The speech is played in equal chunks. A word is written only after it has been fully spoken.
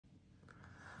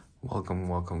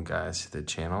Welcome guys to the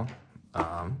channel.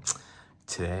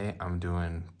 Today I'm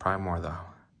doing probably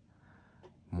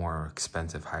more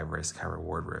expensive high risk, high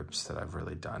reward ribs that I've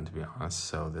really done, to be honest.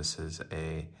 So this is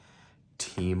a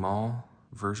TMall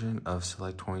version of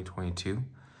Select 2022.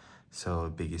 So the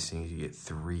biggest thing is you get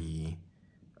 3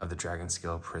 of the Dragon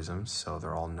Scale prisms. So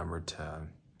they're all numbered to,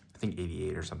 I think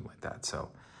 88 or something like that.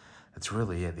 So that's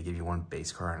really it. They give you 1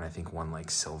 base card and I think 1 like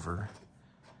silver.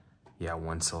 Yeah,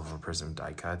 1 silver prism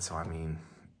die cut. So I mean,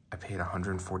 I paid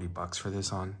 140 bucks for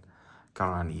this got it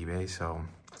on eBay. So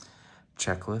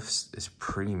checklist is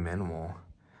pretty minimal.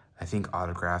 I think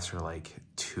autographs are like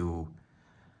 2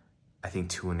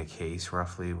 in a case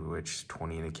roughly, which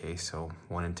 20 in a case, so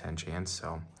 1 in 10 chance.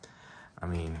 So I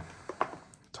mean,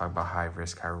 talk about high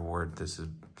risk, high reward. This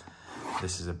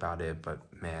is about it. But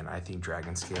man, I think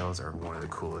Dragon Scales are one of the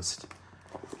coolest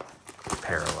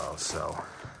parallels. So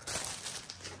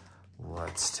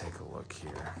let's take a look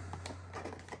here.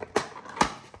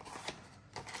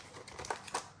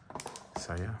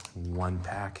 So yeah, 1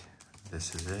 pack.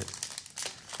 This is it.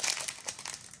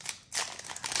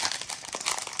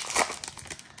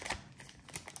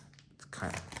 It's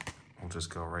we'll just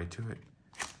go right to it.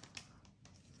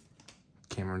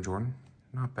 Cameron Jordan,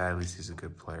 not bad. At least he's a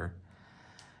good player.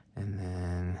 And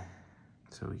then,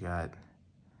 so we got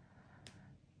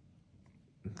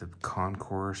the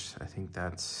concourse. I think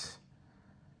that's,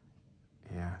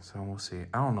 yeah, so we'll see.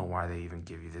 I don't know why they even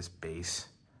give you this base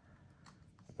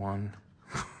one.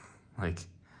 Like,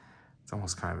 it's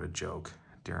almost kind of a joke.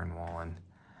 Darren Wallen.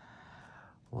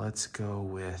 Let's go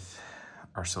with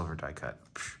our silver die cut.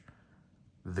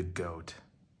 The GOAT.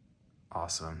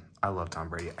 Awesome. I love Tom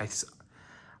Brady. I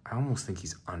almost think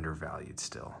he's undervalued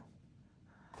still.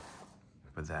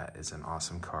 But that is an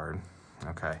awesome card.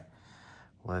 Okay.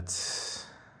 Let's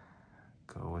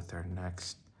go with our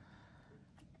next.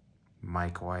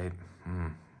 Mike White,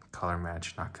 color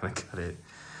match, not gonna cut it.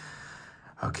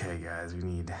 Okay guys, we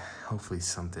need hopefully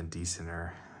something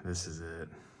decenter. This is it.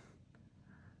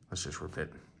 Let's just rip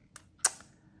it.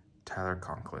 Tyler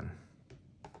Conklin.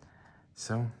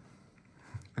 So,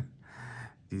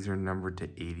 these are numbered to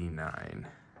 89.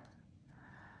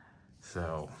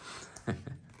 So,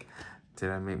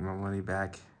 did I make my money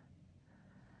back?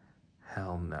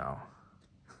 Hell no.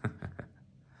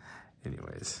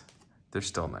 Anyways. They're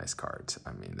still nice cards.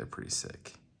 I mean, they're pretty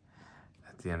sick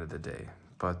at the end of the day.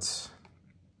 But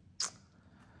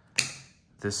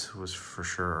this was for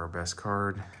sure our best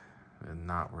card and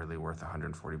not really worth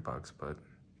 140 bucks. But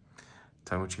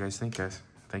tell me what you guys think, guys.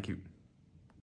 Thank you.